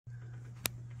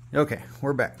Okay,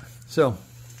 we're back. So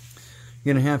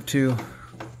you're gonna have to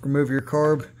remove your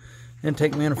carb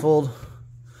intake manifold,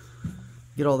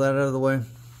 get all that out of the way.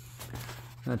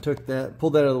 And I took that,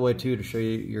 pulled that out of the way too to show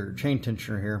you your chain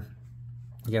tensioner here.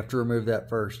 You have to remove that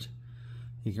first.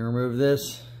 You can remove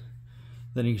this,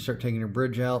 then you can start taking your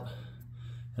bridge out,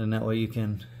 and that way you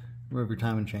can remove your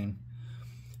timing chain.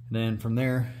 And then from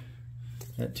there,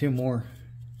 got two more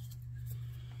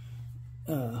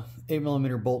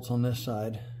 8mm bolts on this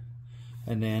side,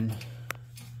 and then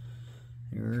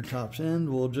your top's end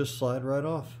will just slide right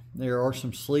off. There are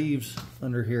some sleeves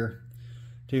under here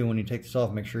too. When you take this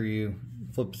off, make sure you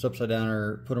flip this upside down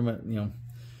or put them at,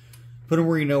 put them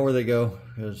where you know where they go,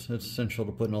 because it's essential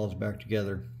to putting all this back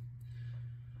together.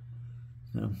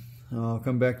 Now, I'll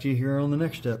come back to you here on the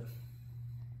next step.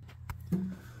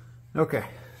 Okay,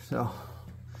 so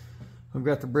we've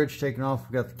got the bridge taken off,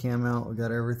 we've got the cam out, we've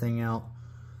got everything out.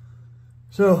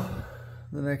 So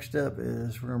the next step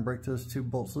is we're going to break those two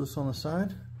bolts loose on the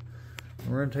side.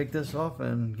 We're going to take this off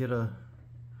and get a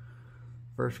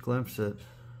first glimpse at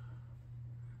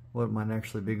what might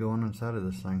actually be going inside of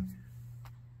this thing.